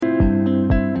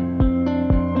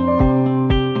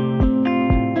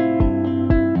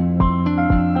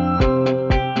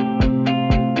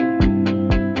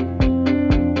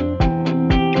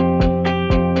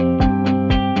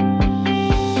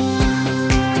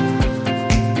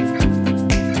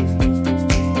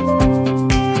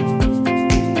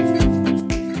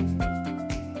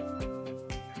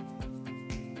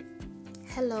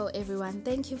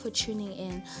tuning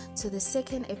in to the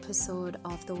second episode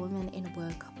of the Women in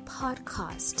Work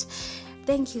podcast.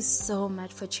 Thank you so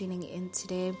much for tuning in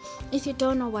today. If you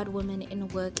don't know what Women in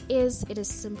Work is, it is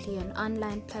simply an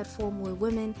online platform where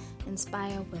women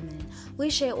inspire women.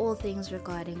 We share all things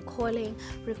regarding calling,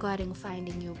 regarding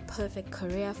finding your perfect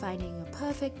career, finding your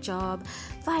perfect job,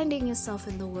 finding yourself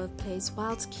in the workplace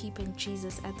whilst keeping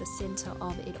Jesus at the center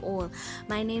of it all.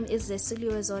 My name is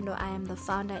Zesulu Rezondo. I am the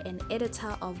founder and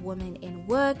editor of Women in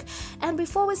Work. And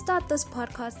before we start this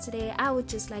podcast today, I would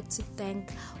just like to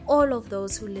thank all of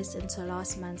those who listened to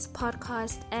last month's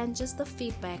podcast and just the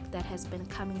feedback that has been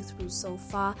coming through so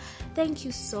far. Thank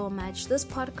you so much. This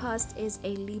podcast is a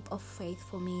leap of faith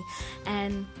for me,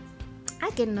 and I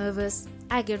get nervous.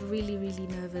 I get really, really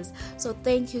nervous. So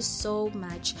thank you so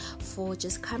much for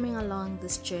just coming along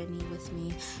this journey with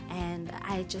me, and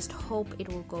I just hope it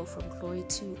will go from glory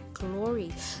to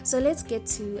glory. So let's get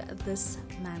to this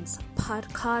month's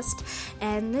podcast,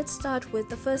 and let's start with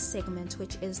the first segment,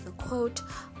 which is the quote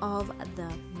of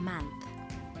the month.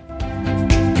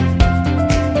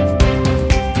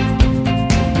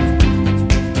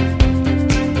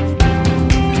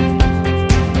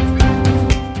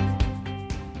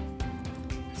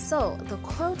 So, the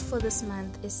quote for this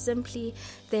month is simply,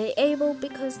 they're able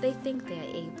because they think they're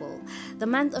able. The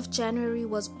month of January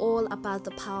was all about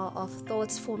the power of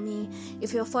thoughts for me.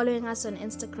 If you're following us on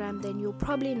Instagram, then you'll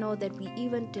probably know that we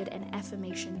even did an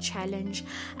affirmation challenge.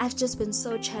 I've just been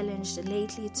so challenged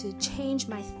lately to change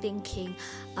my thinking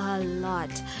a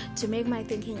lot, to make my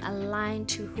thinking align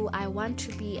to who I want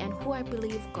to be and who I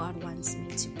believe God wants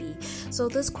me to be. So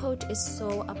this quote is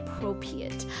so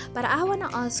appropriate. But I want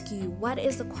to ask you, what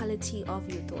is the quality of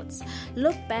your thoughts?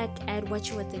 Look back at what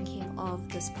you were thinking of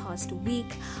this past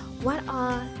week. What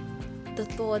are the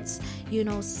thoughts,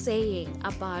 saying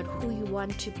about who you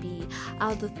want to be?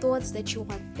 Are the thoughts that you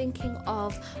are thinking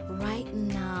of right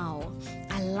now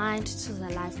aligned to the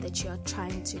life that you are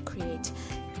trying to create?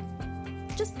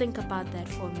 Just think about that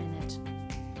for a minute.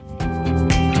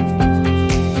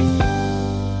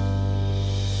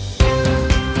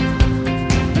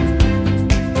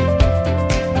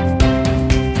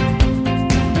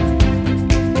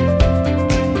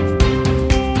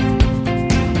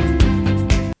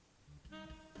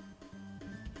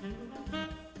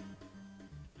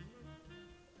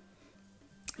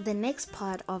 The next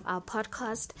part of our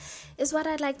podcast is what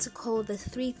I'd like to call the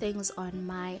 3 things on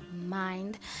my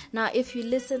mind. Now, if you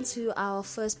listen to our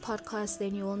first podcast,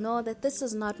 then you will know that this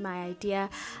is not my idea.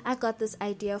 I got this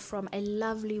idea from a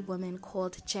lovely woman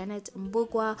called Janet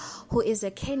Mbugwa, who is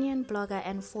a Kenyan blogger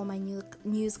and former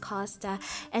newscaster,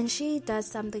 and she does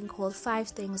something called 5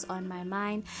 things on my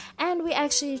mind, and we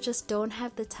actually just don't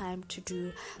have the time to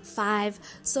do 5,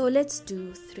 so let's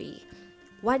do 3.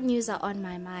 What news are on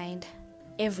my mind?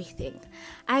 Everything.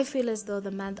 I feel as though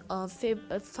the month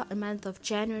of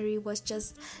January was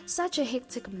just such a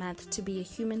hectic month to be a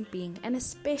human being, and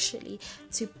especially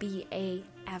to be a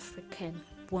African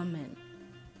woman,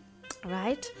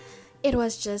 right? It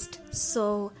was just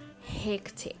so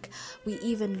hectic. We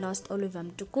even lost Oliver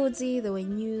Mtukudzi. There were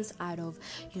news out of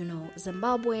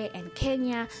Zimbabwe and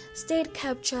Kenya, state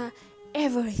capture.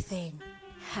 Everything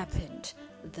happened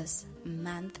this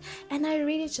month, and I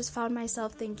really just found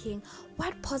myself thinking,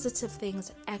 what positive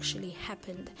things actually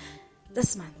happened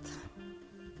this month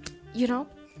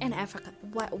in Africa?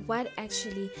 What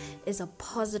actually is a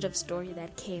positive story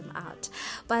that came out?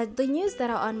 But the news that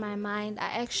are on my mind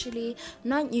are actually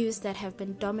not news that have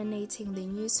been dominating the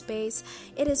news space.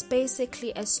 It is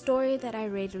basically a story that I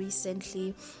read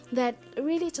recently that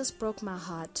really just broke my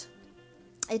heart.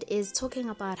 It is talking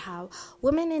about how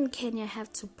women in Kenya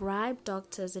have to bribe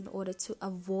doctors in order to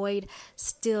avoid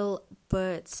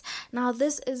stillbirths. Now,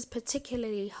 this is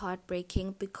particularly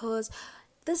heartbreaking because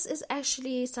this is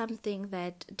actually something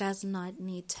that does not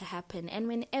need to happen. And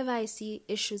whenever I see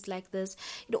issues like this,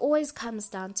 it always comes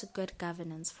down to good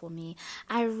governance for me.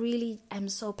 I really am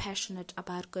so passionate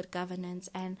about good governance,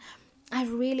 and I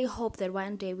really hope that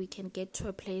one day we can get to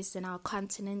a place in our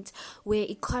continent where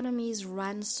economies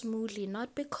run smoothly,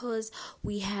 not because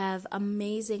we have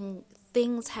amazing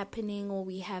things happening or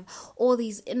we have all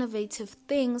these innovative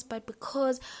things, but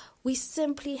because we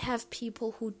simply have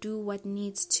people who do what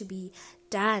needs to be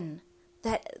done.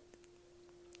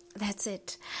 That's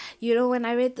it. When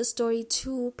I read the story,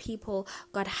 2 people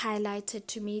got highlighted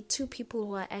to me, 2 people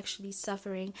who are actually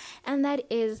suffering, and that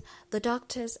is the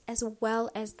doctors as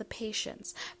well as the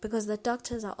patients, because the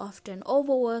doctors are often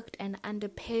overworked and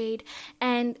underpaid,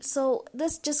 and so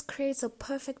this just creates a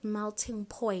perfect melting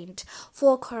point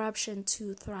for corruption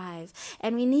to thrive.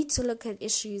 And we need to look at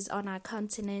issues on our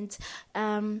continent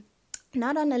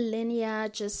not on a linear,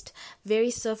 just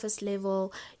very surface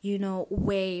level,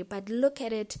 way, but look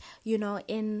at it,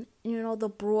 in,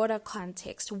 the broader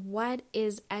context. What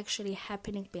is actually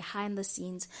happening behind the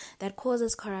scenes that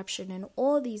causes corruption and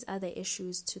all these other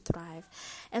issues to thrive?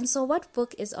 And so what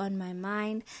book is on my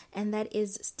mind? And that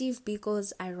is Steve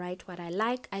Biko's I Write What I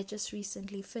Like. I just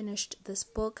recently finished this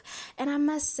book, and I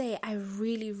must say I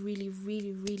really, really,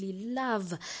 really, really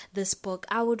love this book.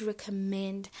 I would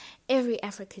recommend every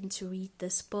African to read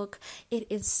this book. It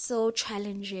is so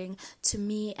challenging to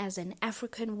me as an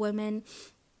African woman.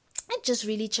 It just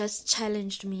really just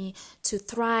challenged me to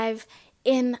thrive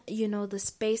in, the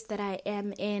space that I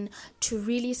am in, to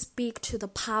really speak to the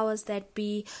powers that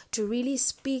be, to really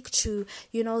speak to,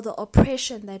 the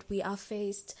oppression that we are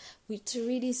faced, to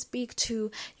really speak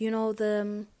to,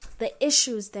 the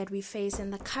issues that we face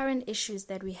and the current issues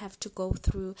that we have to go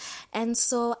through. And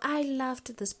so I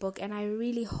loved this book, and I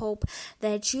really hope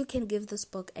that you can give this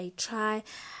book a try.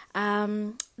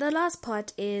 The last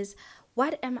part is,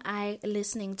 what am I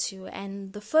listening to?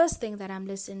 And the first thing that I'm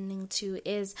listening to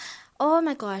is, oh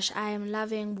my gosh, I am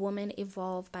loving Woman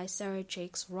Evolve by Sarah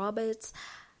Jakes Roberts.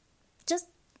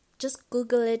 Just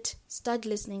Google it, start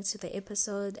listening to the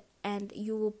episode, and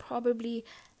you will probably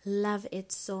love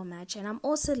it so much. And I'm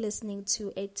also listening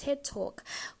to a TED Talk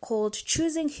called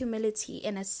Choosing Humility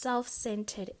in a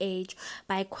Self-Centered Age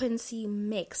by Quincy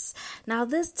Mix. Now,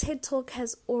 this TED Talk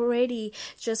has already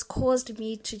just caused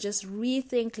me to just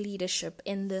rethink leadership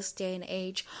in this day and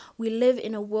age. We live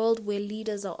in a world where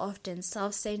leaders are often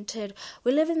self-centered.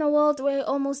 We live in a world where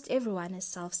almost everyone is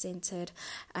self-centered.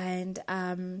 And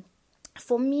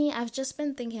for me, I've just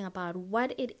been thinking about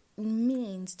what it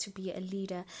means to be a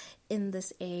leader in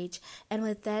this age. And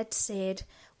with that said,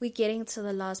 we're getting to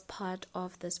the last part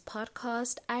of this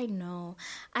podcast. I know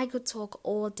I could talk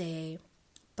all day,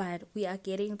 but we are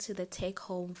getting to the take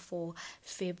home for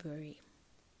February.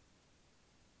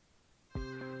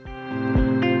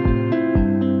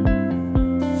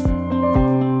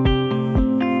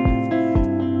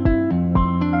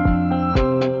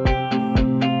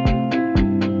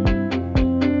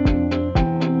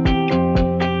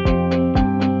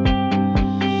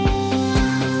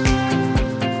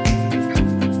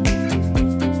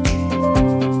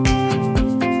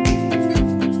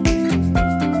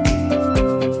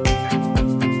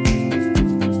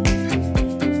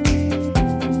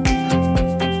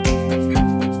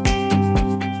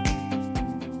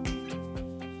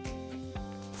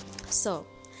 So,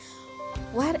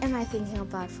 what am I thinking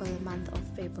about for the month of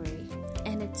February?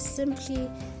 And it's simply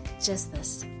just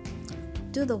this.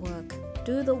 Do the work.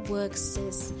 Do the work,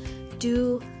 sis.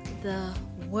 Do the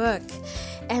work.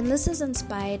 And this is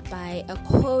inspired by a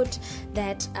quote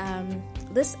that,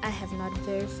 this I have not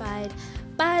verified,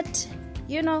 but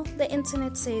the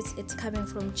internet says it's coming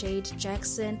from Jade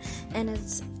Jackson, and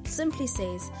it simply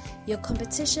says, your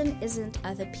competition isn't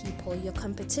other people. Your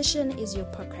competition is your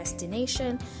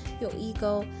procrastination, your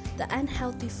ego, the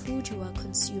unhealthy food you are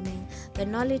consuming, the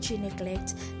knowledge you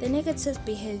neglect, the negative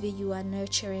behavior you are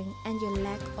nurturing, and your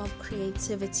lack of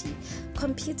creativity.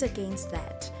 Compete against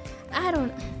that.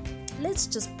 Let's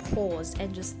just pause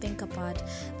and just think about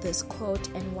this quote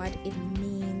and what it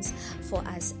means for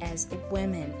us as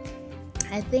women.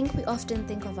 I think we often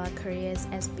think of our careers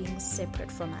as being separate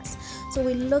from us. So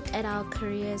we look at our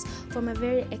careers from a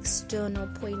very external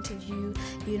point of view.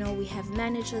 We have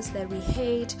managers that we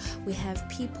hate. We have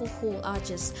people who are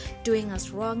just doing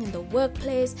us wrong in the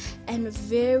workplace. And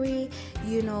very,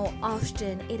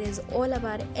 often it is all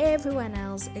about everyone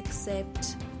else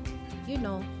except,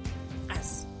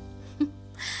 us.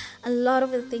 A lot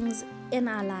of the things in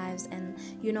our lives and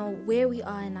where we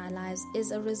are in our lives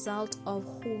is a result of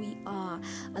who we are.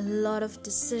 A lot of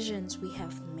decisions we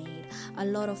have made, a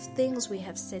lot of things we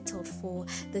have settled for,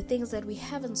 the things that we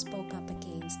haven't spoke up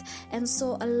against. And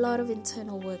so a lot of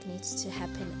internal work needs to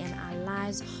happen in our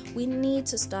lives. We need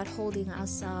to start holding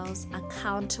ourselves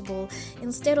accountable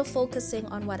instead of focusing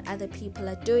on what other people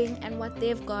are doing and what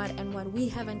they've got and what we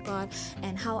haven't got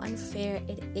and how unfair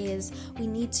it is. We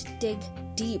need to dig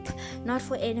deep, not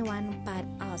for anyone but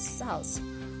ourselves.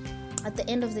 At the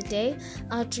end of the day,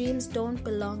 our dreams don't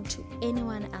belong to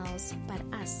anyone else but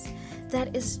us.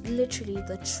 That is literally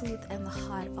the truth and the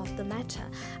heart of the matter.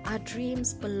 Our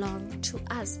dreams belong to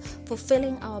us.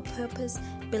 Fulfilling our purpose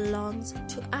belongs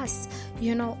to us.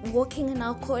 Walking in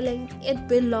our calling, it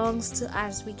belongs to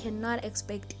us. We cannot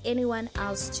expect anyone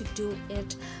else to do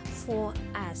it for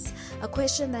us. A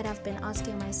question that I've been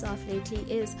asking myself lately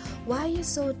is, why are you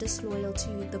so disloyal to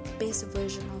the best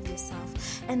version of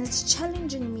yourself? And it's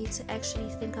challenging me to actually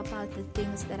think about the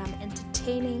things that I'm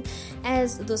entertaining,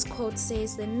 as this quote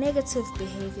says, the negative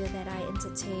behavior that I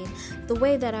entertain, the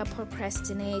way that I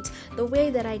procrastinate, the way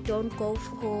that I don't go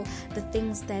for the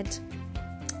things that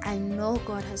I know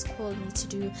God has called me to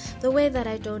do, the way that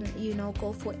I don't,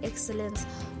 go for excellence.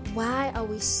 Why are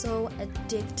we so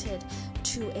addicted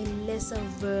to a lesser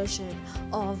version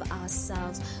of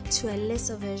ourselves, to a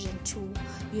lesser version to,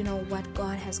 what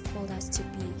God has called us to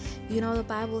be? The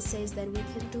Bible says that we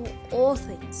can do all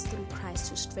things through Christ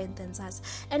who strengthens us.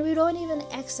 And we don't even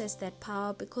access that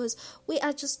power because we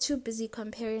are just too busy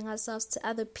comparing ourselves to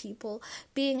other people,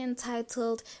 being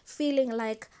entitled, feeling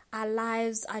like our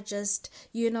lives are just,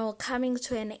 coming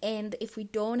to an end if we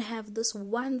don't have this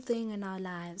one thing in our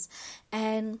lives.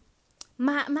 And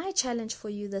my challenge for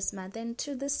you this month and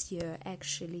to this year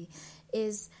actually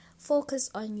is focus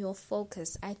on your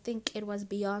focus. I think it was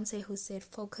Beyonce who said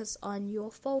focus on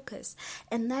your focus,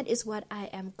 and that is what I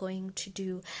am going to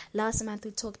do. Last month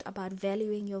we talked about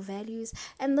valuing your values,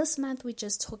 and this month we're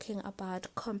just talking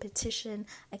about competition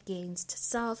against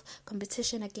self,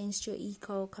 competition against your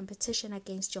ego, competition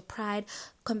against your pride,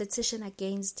 competition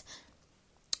against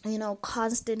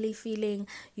constantly feeling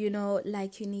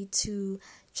like you need to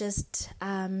just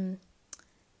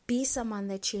be someone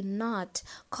that you're not,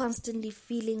 constantly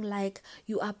feeling like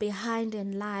you are behind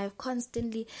in life,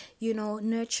 constantly,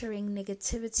 nurturing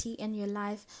negativity in your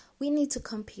life. We need to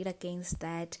compete against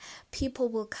that. People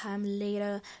will come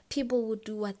later. People will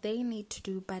do what they need to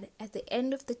do. But at the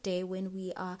end of the day, when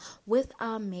we are with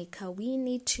our Maker, we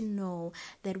need to know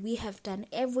that we have done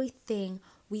everything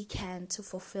we can to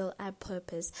fulfill our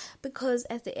purpose, because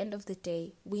at the end of the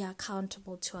day, we are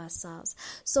accountable to ourselves.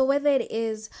 So whether it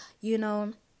is,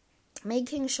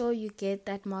 making sure you get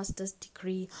that master's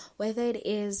degree, whether it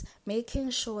is making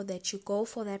sure that you go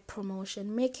for that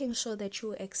promotion, making sure that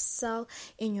you excel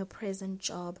in your present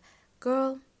job,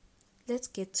 girl, let's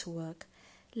get to work.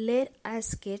 Let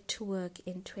us get to work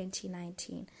in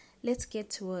 2019. Let's get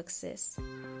to work, sis.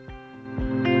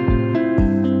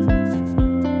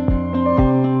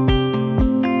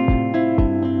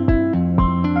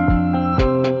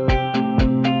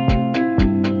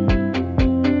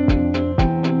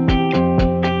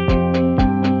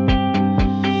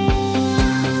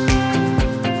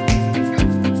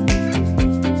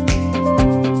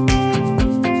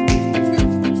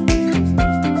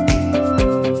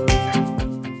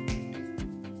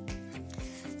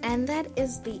 And that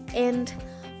is the end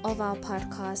of our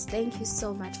podcast. Thank you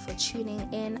so much for tuning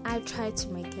in. I tried to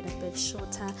make it a bit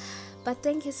shorter, but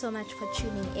thank you so much for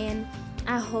tuning in.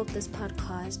 I hope this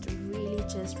podcast really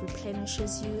just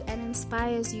replenishes you and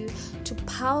inspires you to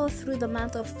power through the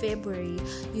month of February.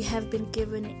 You have been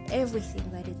given everything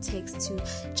that it takes to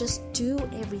just do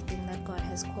everything that God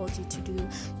has called you to do.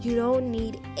 You don't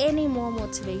need any more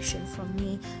motivation from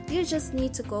me. You just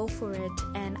need to go for it,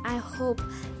 and I hope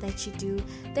that you do.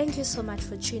 Thank you so much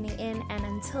for tuning in, and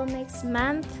until next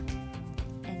month,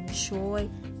 enjoy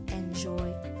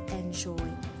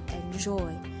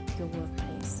your work.